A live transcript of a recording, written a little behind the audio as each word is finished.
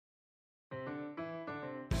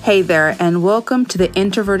Hey there, and welcome to the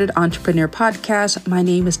Introverted Entrepreneur Podcast. My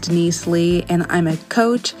name is Denise Lee, and I'm a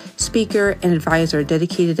coach, speaker, and advisor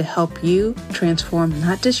dedicated to help you transform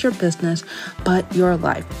not just your business, but your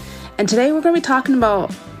life. And today we're going to be talking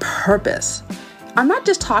about purpose. I'm not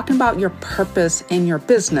just talking about your purpose in your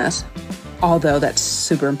business, although that's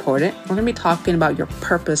super important. We're going to be talking about your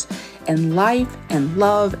purpose in life and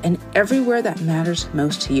love and everywhere that matters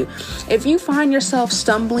most to you. If you find yourself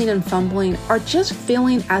stumbling and fumbling or just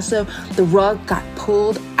feeling as if the rug got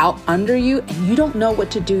pulled out under you and you don't know what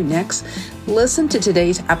to do next, listen to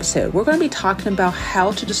today's episode. We're going to be talking about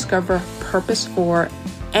how to discover purpose for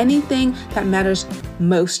anything that matters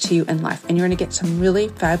most to you in life. And you're going to get some really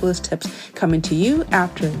fabulous tips coming to you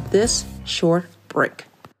after this short break.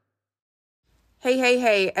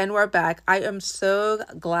 Hey, and we're back. I am so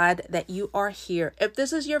glad that you are here. If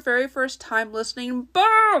this is your very first time listening,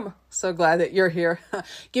 boom! So glad that you're here.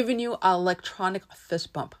 Giving you an electronic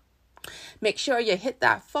fist bump. Make sure you hit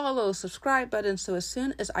that follow, subscribe button so as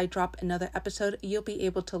soon as I drop another episode, you'll be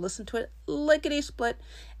able to listen to it lickety-split.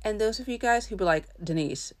 And those of you guys who be like,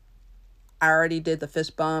 Denise, I already did the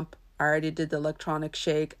fist bump. I already did the electronic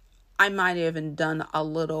shake. I might have even done a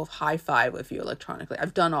little high five with you electronically.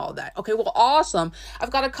 I've done all that. Okay, well, awesome. I've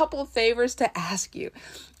got a couple of favors to ask you.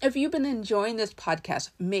 If you've been enjoying this podcast,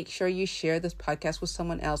 make sure you share this podcast with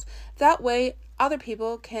someone else. That way, other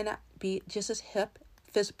people can be just as hip,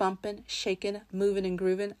 fist bumping, shaking, moving, and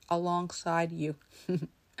grooving alongside you.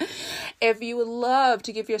 If you would love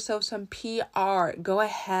to give yourself some PR, go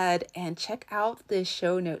ahead and check out the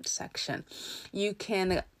show notes section. You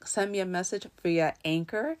can send me a message via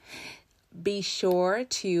Anchor. Be sure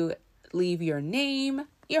to leave your name,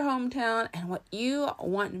 your hometown, and what you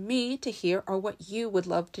want me to hear or what you would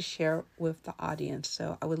love to share with the audience.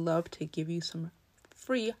 So I would love to give you some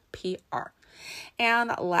free PR.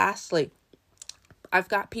 And lastly, I've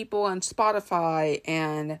got people on Spotify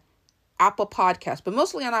and Apple Podcasts, but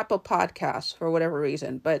mostly on Apple Podcasts for whatever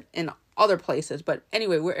reason, but in other places. But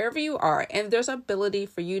anyway, wherever you are and there's ability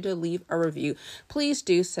for you to leave a review, please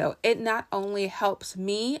do so. It not only helps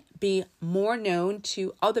me be more known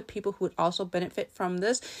to other people who would also benefit from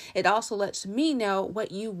this, it also lets me know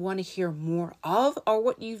what you want to hear more of or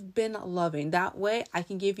what you've been loving. That way I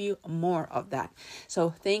can give you more of that.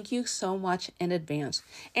 So thank you so much in advance.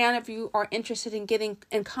 And if you are interested in getting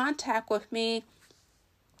in contact with me,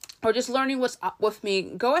 or just learning what's up with me,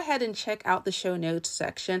 go ahead and check out the show notes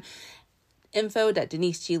section,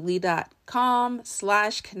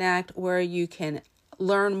 info.deniseglee.com/connect, where you can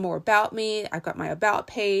learn more about me. I've got my about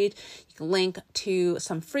page. You can link to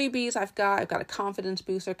some freebies I've got a confidence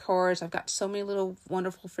booster course. I've got so many little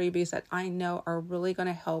wonderful freebies that I know are really going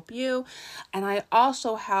to help you. And I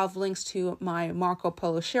also have links to my Marco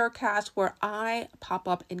Polo Sharecast, where I pop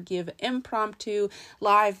up and give impromptu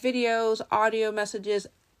live videos, audio messages,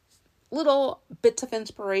 little bits of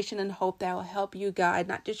inspiration and hope that will help you guide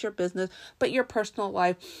not just your business, but your personal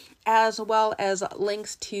life, as well as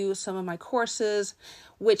links to some of my courses,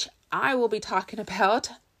 which I will be talking about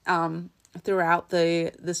throughout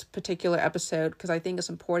this particular episode, because I think it's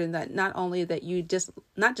important that not only that you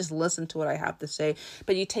not just listen to what I have to say,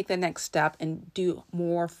 but you take the next step and do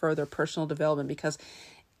more further personal development, because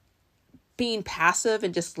being passive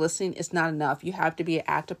and just listening is not enough. You have to be an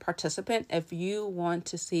active participant if you want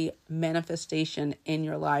to see manifestation in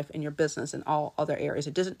your life, in your business, and all other areas.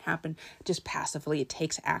 It doesn't happen just passively. It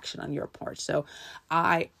takes action on your part. So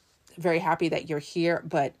I'm very happy that you're here,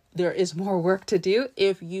 but there is more work to do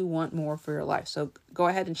if you want more for your life. So go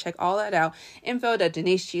ahead and check all that out.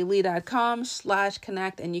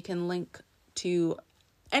 info.deniseglee.com/connect, and you can link to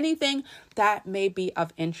anything that may be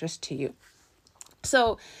of interest to you.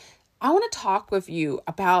 So I want to talk with you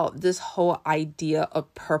about this whole idea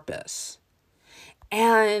of purpose.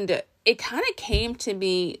 And it kind of came to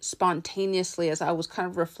me spontaneously as I was kind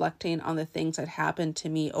of reflecting on the things that happened to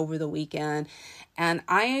me over the weekend. And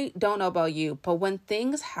I don't know about you, but when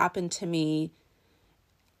things happen to me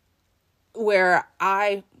where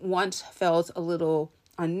I once felt a little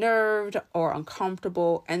unnerved or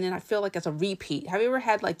uncomfortable, and then I feel like it's a repeat. Have you ever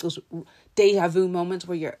had like those deja vu moments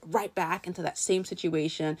where you're right back into that same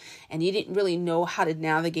situation and you didn't really know how to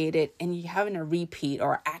navigate it, and you're having a repeat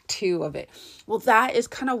or act two of it? Well, that is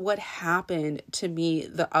kind of what happened to me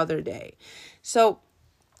the other day. So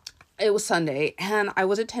it was Sunday and I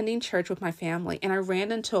was attending church with my family, and I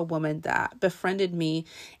ran into a woman that befriended me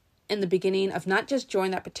in the beginning of not just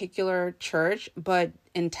joining that particular church, but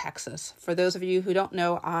in Texas. For those of you who don't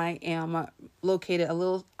know, I am located a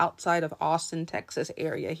little outside of Austin, Texas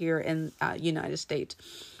area here in United States.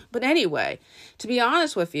 But anyway, to be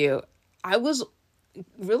honest with you, I was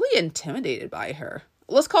really intimidated by her.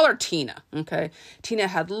 let's call her Tina, okay? Tina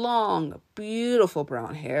had long, beautiful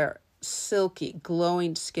brown hair, silky,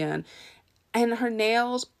 glowing skin, and her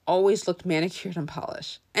nails always looked manicured and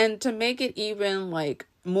polished. And to make it even like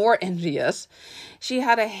more envious, she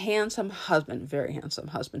had a handsome husband, very handsome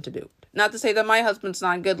husband to do. Not to say that my husband's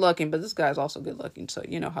not good looking, but this guy's also good looking, so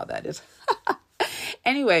you know how that is.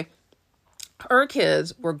 Anyway, her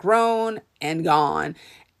kids were grown and gone.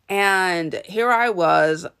 And here I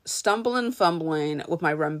was stumbling, fumbling with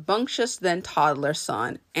my rambunctious then toddler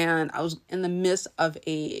son. And I was in the midst of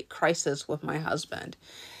a crisis with my husband.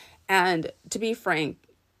 And to be frank,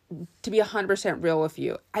 to be 100% real with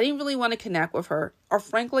you, I didn't really want to connect with her or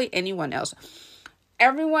frankly anyone else.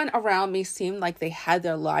 Everyone around me seemed like they had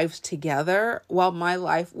their lives together while my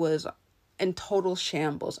life was in total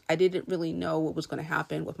shambles. I didn't really know what was going to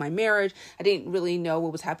happen with my marriage. I didn't really know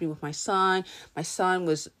what was happening with my son. My son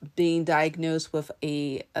was being diagnosed with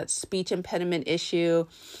a speech impediment issue,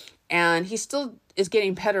 and he still is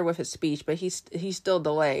getting better with his speech, but he's still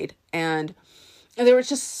delayed. And there was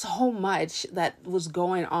just so much that was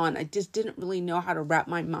going on. I just didn't really know how to wrap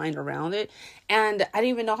my mind around it. And I didn't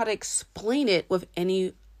even know how to explain it with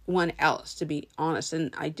anyone else, to be honest.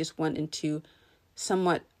 And I just went into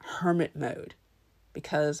somewhat hermit mode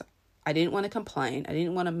because I didn't want to complain. I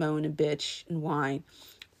didn't want to moan and bitch and whine,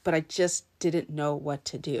 but I just didn't know what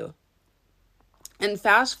to do. And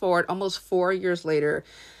fast forward almost 4 years later,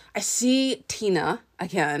 I see Tina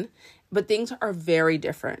again, but things are very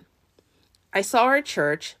different. I saw her at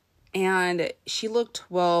church and she looked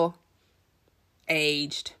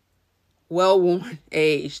aged, well-worn,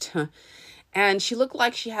 aged. And she looked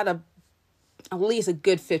like she had at least a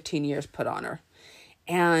good 15 years put on her.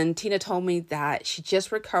 And Tina told me that she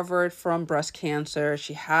just recovered from breast cancer.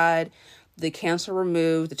 She had the cancer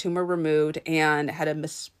removed, the tumor removed, and had a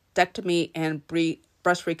mastectomy and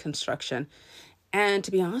breast reconstruction. And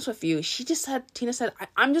to be honest with you, Tina said,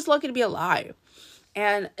 I'm just lucky to be alive.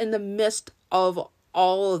 And in the midst of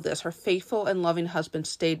all of this, her faithful and loving husband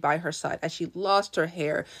stayed by her side as she lost her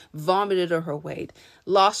hair, vomited her weight,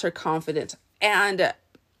 lost her confidence. And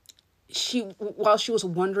while she was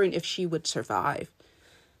wondering if she would survive.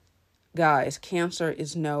 Guys, cancer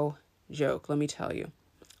is no joke, let me tell you.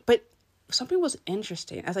 But something was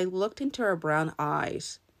interesting. As I looked into her brown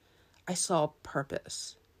eyes, I saw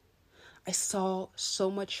purpose. I saw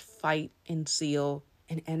so much fight and zeal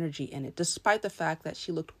and energy in it, despite the fact that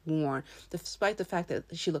she looked worn, despite the fact that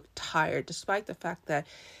she looked tired, despite the fact that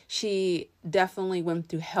she definitely went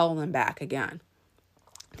through hell and back again.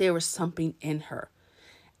 There was something in her.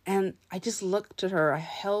 And I just looked at her,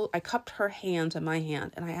 I cupped her hands in my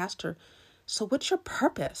hand, and I asked her, so what's your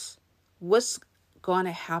purpose? What's going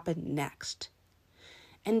to happen next?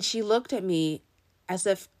 And she looked at me as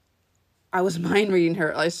if I was mind reading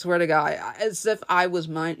her. I swear to God, as if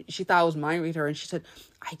she thought I was mind reading her. And she said,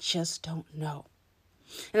 I just don't know.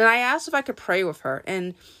 And then I asked if I could pray with her.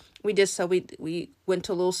 And we did so. We went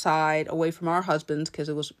to a little side away from our husbands because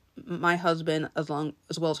it was my husband as well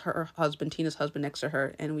as her husband, Tina's husband, next to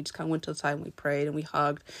her. And we just kind of went to the side and we prayed and we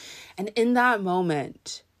hugged. And in that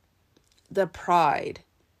moment, the pride,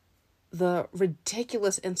 the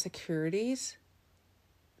ridiculous insecurities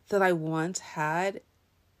that I once had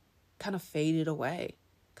kind of faded away.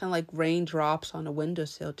 Kind of like raindrops on a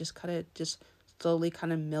windowsill, just slowly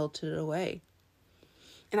melted away.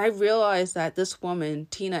 And I realized that this woman,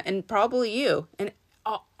 Tina, and probably you, and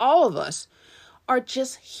all of us, are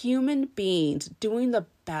just human beings doing the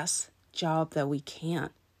best job that we can.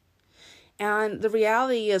 And the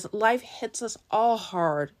reality is life hits us all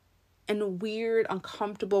hard in weird,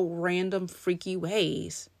 uncomfortable, random, freaky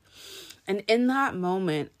ways. And in that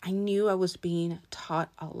moment, I knew I was being taught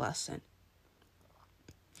a lesson.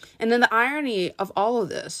 And then the irony of all of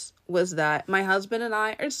this was that my husband and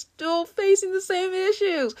I are still facing the same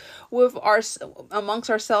issues amongst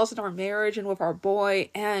ourselves in our marriage and with our boy.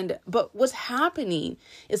 But what's happening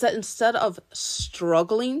is that instead of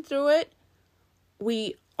struggling through it,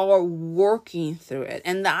 we are working through it.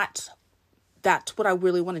 And that's what I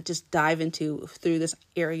really want to just dive into through this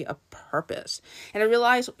area of purpose. And I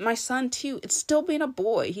realized my son too, it's still being a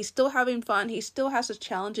boy. He's still having fun. He still has his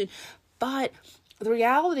challenging. But the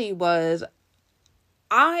reality was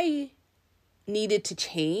I needed to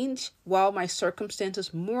change while my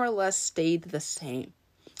circumstances more or less stayed the same.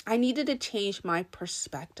 I needed to change my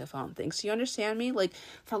perspective on things. You understand me? Like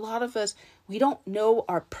for a lot of us, we don't know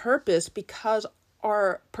our purpose because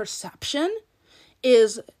our perception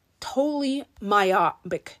is totally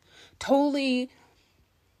myopic, totally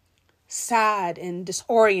sad and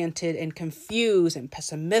disoriented and confused and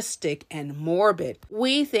pessimistic and morbid.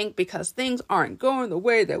 We think because things aren't going the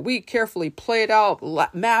way that we carefully played out,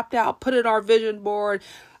 mapped out, put it on our vision board,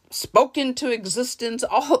 spoke into existence,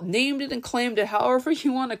 all named it and claimed it, however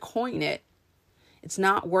you want to coin it. It's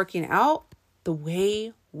not working out the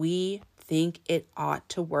way we think it ought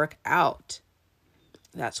to work out.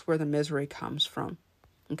 That's where the misery comes from.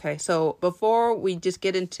 Okay, so before we just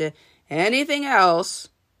get into anything else,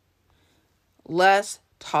 let's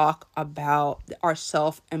talk about our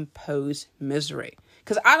self-imposed misery.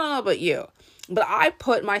 Because I don't know about you, but I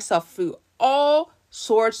put myself through all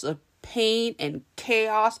sorts of pain and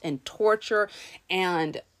chaos and torture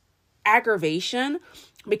and aggravation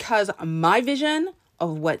because my vision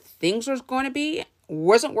of what things was going to be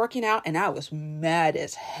wasn't working out, and I was mad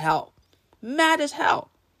as hell. Mad as hell.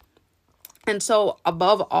 And so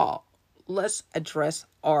above all, let's address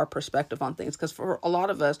our perspective on things, because for a lot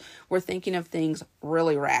of us, we're thinking of things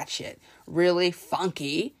really ratchet, really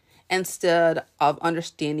funky, instead of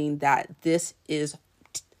understanding that this is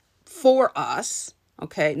for us,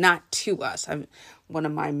 okay, not to us. One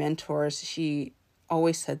of my mentors, she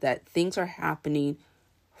always said that things are happening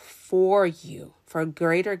for you, for a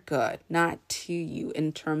greater good, not to you,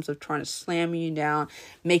 in terms of trying to slam you down,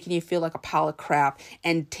 making you feel like a pile of crap,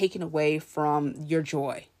 and taking away from your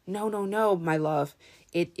joy. No, my love.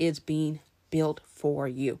 It is being built for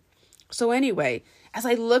you. So anyway, as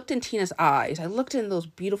I looked in Tina's eyes, I looked in those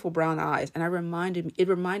beautiful brown eyes, and it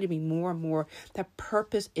reminded me more and more that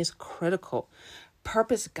purpose is critical.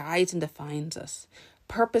 Purpose guides and defines us.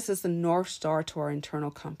 Purpose is the North Star to our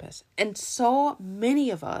internal compass. And so many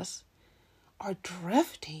of us are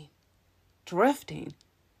drifting.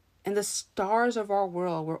 And the stars of our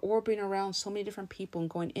world, we're orbiting around so many different people and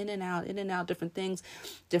going in and out, different things,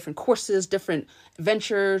 different courses, different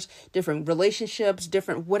ventures, different relationships,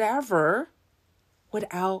 different whatever,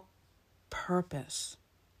 without purpose.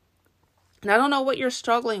 And I don't know what you're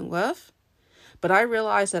struggling with, but I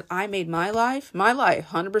realize that I made my life,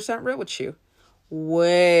 100% real with you,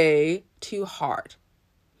 way too hard.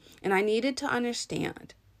 And I needed to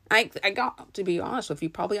understand. I got to be honest with you,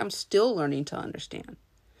 probably I'm still learning to understand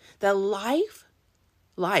that life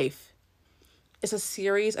is a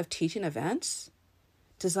series of teaching events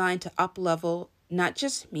designed to up-level not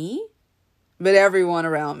just me, but everyone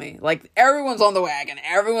around me. Like, everyone's on the wagon.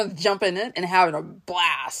 Everyone's jumping in and having a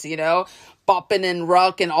blast, bopping and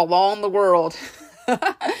rocking along the world.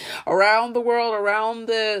 Around the world, around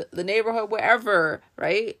the neighborhood, wherever,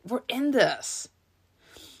 right? We're in this.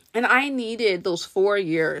 And I needed those 4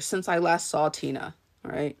 years since I last saw Tina,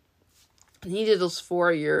 right? I needed those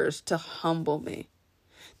 4 years to humble me,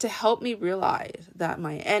 to help me realize that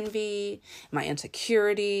my envy, my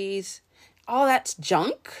insecurities, all that's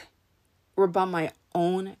junk were by my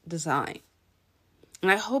own design.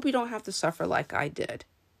 And I hope you don't have to suffer like I did.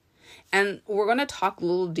 And we're going to talk a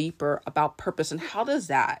little deeper about purpose and how does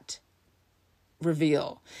that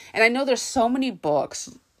reveal. And I know there's so many books,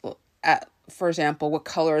 for example, What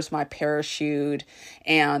Color is My Parachute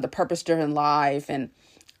and The Purpose-Driven Life. And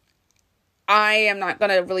I am not going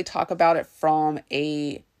to really talk about it from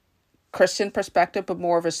a Christian perspective, but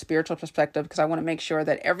more of a spiritual perspective, because I want to make sure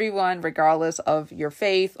that everyone, regardless of your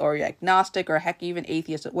faith or you're agnostic or heck, even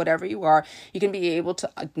atheist, whatever you are, you can be able to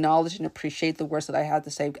acknowledge and appreciate the words that I have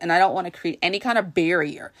to say. And I don't want to create any kind of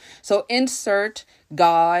barrier. So insert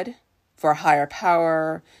God, for higher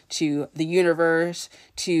power, to the universe,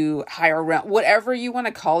 to higher realm, whatever you want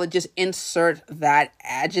to call it, just insert that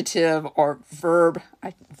adjective or verb,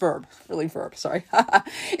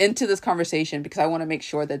 into this conversation, because I want to make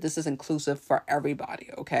sure that this is inclusive for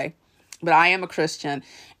everybody, okay? But I am a Christian,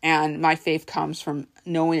 and my faith comes from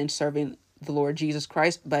knowing and serving the Lord Jesus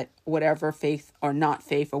Christ, but whatever faith or not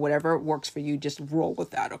faith or whatever works for you, just roll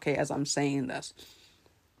with that, okay, as I'm saying this.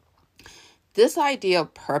 This idea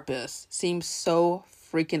of purpose seems so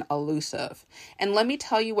freaking elusive. And let me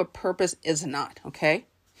tell you what purpose is not, okay?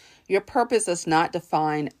 Your purpose is not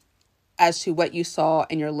defined as to what you saw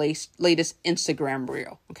in your latest Instagram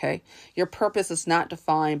reel, okay? Your purpose is not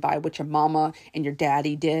defined by what your mama and your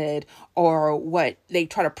daddy did or what they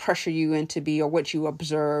try to pressure you into be or what you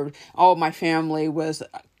observed. Oh, my family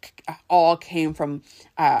all came from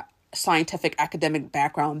scientific academic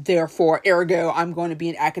background, therefore ergo I'm going to be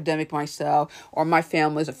an academic myself, or my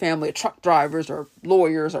family is a family of truck drivers or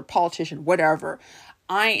lawyers or politicians, whatever.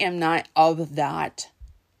 I am not of that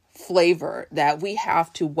flavor that we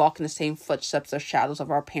have to walk in the same footsteps or shadows of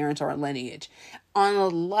our parents or our lineage,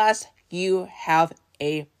 unless you have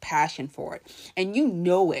a passion for it. And you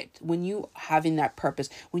know it when you having that purpose,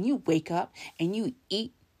 when you wake up and you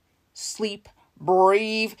eat, sleep,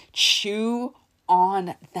 breathe, chew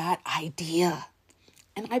on that idea.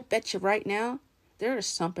 And I bet you right now, there is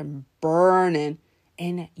something burning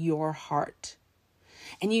in your heart.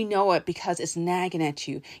 And you know it because it's nagging at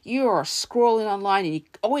you. You are scrolling online and you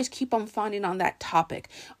always keep on finding on that topic.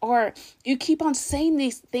 Or you keep on saying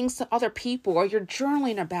these things to other people, or you're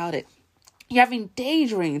journaling about it. You're having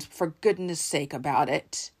daydreams, for goodness sake, about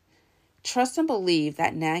it. Trust and believe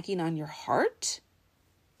that nagging on your heart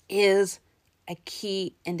is a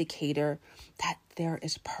key indicator that there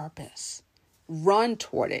is purpose. Run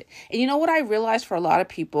toward it. And you know what I realized for a lot of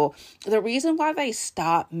people, the reason why they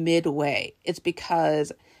stop midway is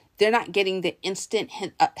because they're not getting the instant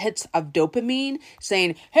hits of dopamine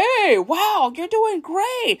saying, hey, wow, you're doing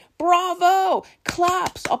great. Bravo,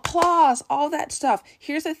 claps, applause, all that stuff.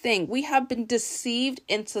 Here's the thing. We have been deceived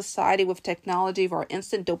in society with technology of our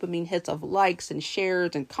instant dopamine hits of likes and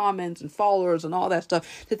shares and comments and followers and all that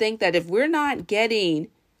stuff to think that if we're not getting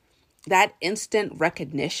that instant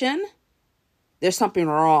recognition, there's something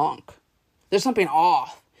wrong. There's something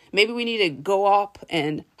off. Maybe we need to go up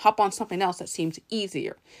and hop on something else that seems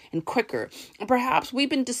easier and quicker. And perhaps we've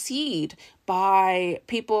been deceived by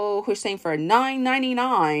people who are saying for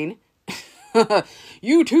 $9.99,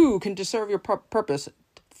 you too can discern your purpose.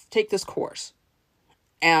 Take this course.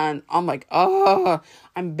 And I'm like,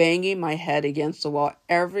 I'm banging my head against the wall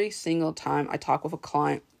every single time I talk with a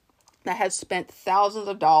client that has spent thousands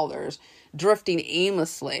of dollars drifting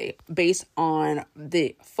aimlessly based on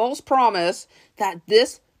the false promise that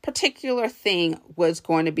this particular thing was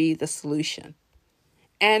going to be the solution.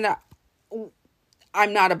 And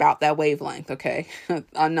I'm not about that wavelength, okay?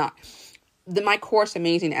 I'm not. My course,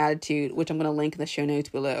 Amazing Attitude, which I'm going to link in the show notes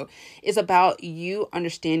below, is about you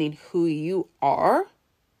understanding who you are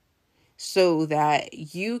so that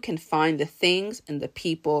you can find the things and the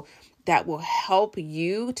people that will help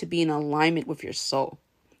you to be in alignment with your soul.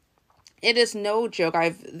 It is no joke.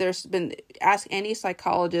 Ask any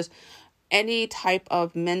psychologist, any type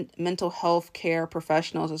of mental health care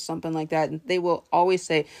professionals or something like that, and they will always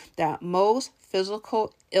say that most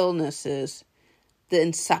physical illnesses, the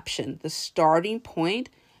inception, the starting point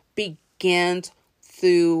begins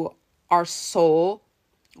through our soul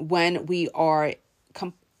when we are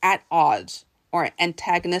at odds or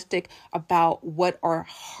antagonistic about what our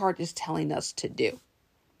heart is telling us to do.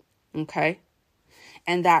 Okay?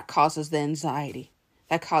 And that causes the anxiety.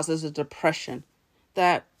 That causes the depression.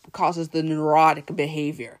 That causes the neurotic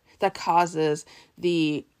behavior. That causes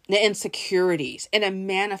the insecurities. And it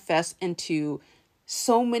manifests into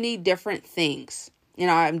so many different things. You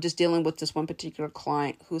know, I'm just dealing with this one particular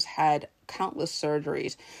client who's had countless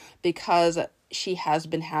surgeries because she has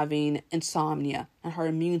been having insomnia and her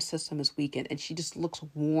immune system is weakened and she just looks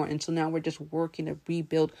worn. And so now we're just working to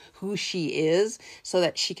rebuild who she is so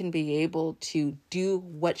that she can be able to do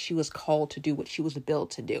what she was called to do, what she was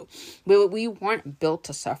built to do. We weren't built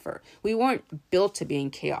to suffer. We weren't built to be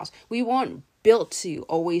in chaos. We weren't built to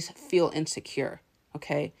always feel insecure.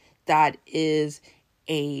 Okay. That is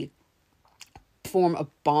a form of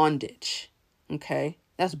bondage. Okay.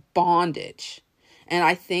 That's bondage. And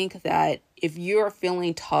I think that if you're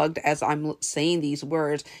feeling tugged as I'm saying these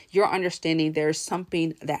words, you're understanding there's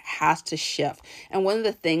something that has to shift. And one of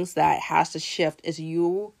the things that has to shift is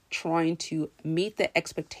you trying to meet the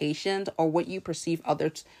expectations or what you perceive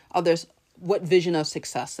others, what vision of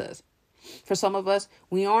success is. For some of us,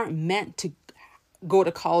 we aren't meant to go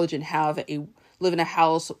to college and live in a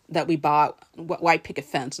house that we bought, white picket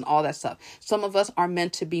fence and all that stuff. Some of us are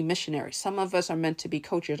meant to be missionaries. Some of us are meant to be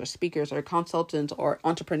coaches or speakers or consultants or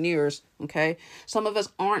entrepreneurs, okay? Some of us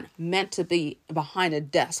aren't meant to be behind a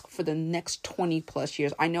desk for the next 20 plus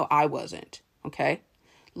years. I know I wasn't, okay?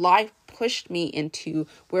 Life pushed me into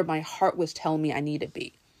where my heart was telling me I need to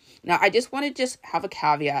be. Now, I just want to have a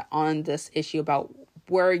caveat on this issue about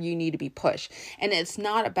where you need to be pushed. And it's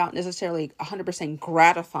not about necessarily 100%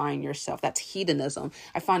 gratifying yourself. That's hedonism.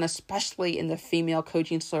 I find especially in the female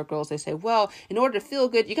coaching circles, they say, well, in order to feel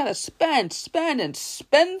good, you got to spend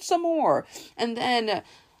some more. And then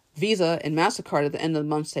Visa and MasterCard at the end of the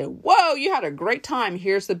month say, whoa, you had a great time.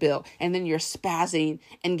 Here's the bill. And then you're spazzing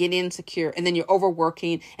and getting insecure. And then you're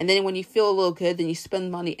overworking. And then when you feel a little good, then you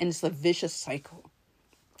spend money. And it's a vicious cycle.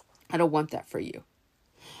 I don't want that for you.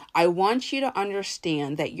 I want you to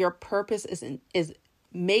understand that your purpose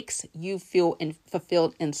makes you feel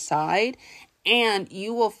fulfilled inside, and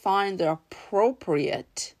you will find the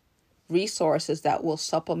appropriate resources that will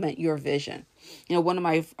supplement your vision. You know, one of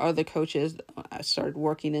my other coaches, I started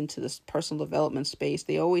working into this personal development space.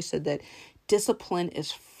 They always said that discipline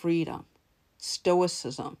is freedom,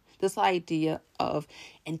 stoicism, this idea of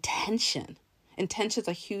intention. Intention is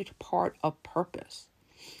a huge part of purpose,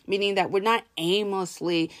 meaning that we're not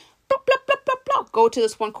aimlessly blah, blah, blah, blah, blah, go to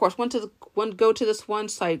this one course, go to this one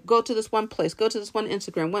site, go to this one place, go to this one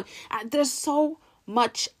Instagram. There's so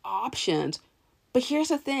much options. But here's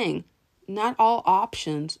the thing. Not all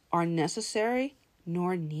options are necessary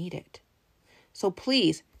nor needed. So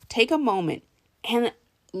please take a moment and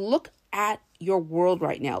look at your world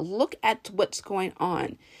right now. Look at what's going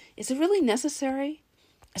on. Is it really necessary?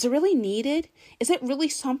 Is it really needed? Is it really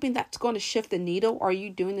something that's going to shift the needle? Or are you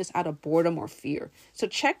doing this out of boredom or fear? So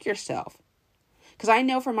check yourself. Because I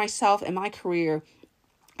know for myself in my career,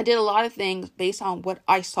 I did a lot of things based on what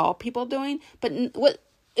I saw people doing, but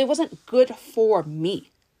it wasn't good for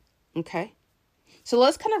me. Okay? So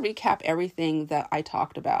let's kind of recap everything that I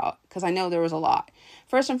talked about, because I know there was a lot.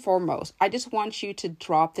 First and foremost, I just want you to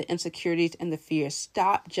drop the insecurities and the fears.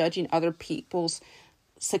 Stop judging other people's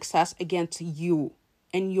success against you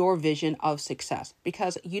and your vision of success,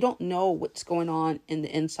 because you don't know what's going on in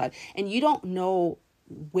the inside, and you don't know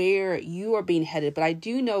where you are being headed. But I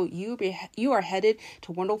do know you are headed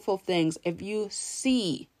to wonderful things if you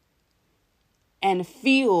see and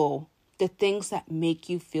feel the things that make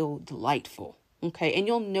you feel delightful. Okay, and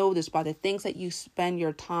you'll know this by the things that you spend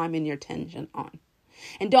your time and your attention on.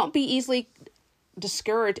 And don't be easily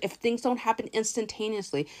discouraged if things don't happen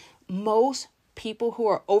instantaneously. Most people who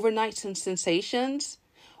are overnight sensations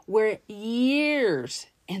were years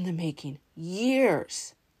in the making,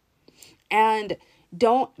 years. And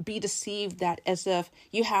don't be deceived that as if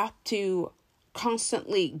you have to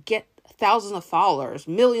constantly get thousands of followers,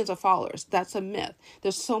 millions of followers. That's a myth.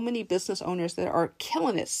 There's so many business owners that are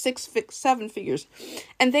killing it, 7 figures,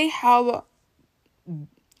 and they have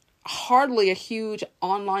hardly a huge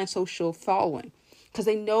online social following because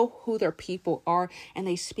they know who their people are and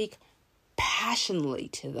they speak passionately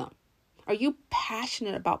to them. Are you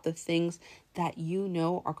passionate about the things that you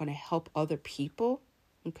know are going to help other people?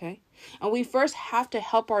 Okay. And we first have to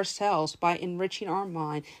help ourselves by enriching our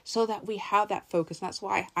mind so that we have that focus. And that's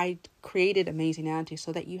why I created Amazing Attitude,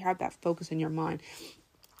 so that you have that focus in your mind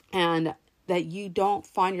and that you don't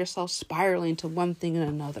find yourself spiraling to one thing and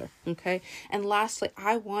another. Okay. And lastly,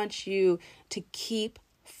 I want you to keep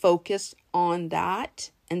focused on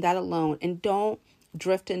that and that alone, and don't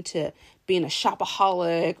drift into being a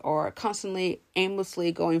shopaholic or constantly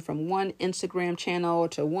aimlessly going from one Instagram channel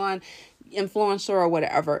to one influencer or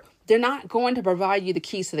whatever. They're not going to provide you the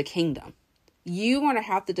keys to the kingdom. You want to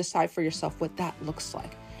have to decide for yourself what that looks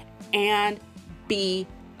like and be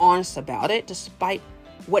honest about it despite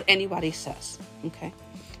what anybody says. Okay.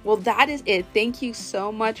 Well, that is it. Thank you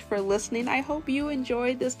so much for listening. I hope you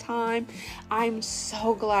enjoyed this time. I'm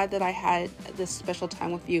so glad that I had this special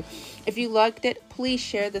time with you. If you liked it, please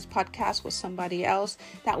share this podcast with somebody else.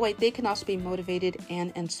 That way they can also be motivated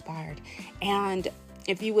and inspired. And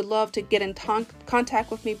if you would love to get in contact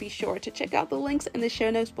with me, be sure to check out the links in the show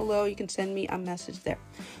notes below. You can send me a message there.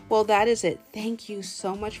 Well, that is it. Thank you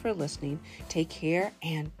so much for listening. Take care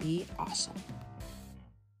and be awesome.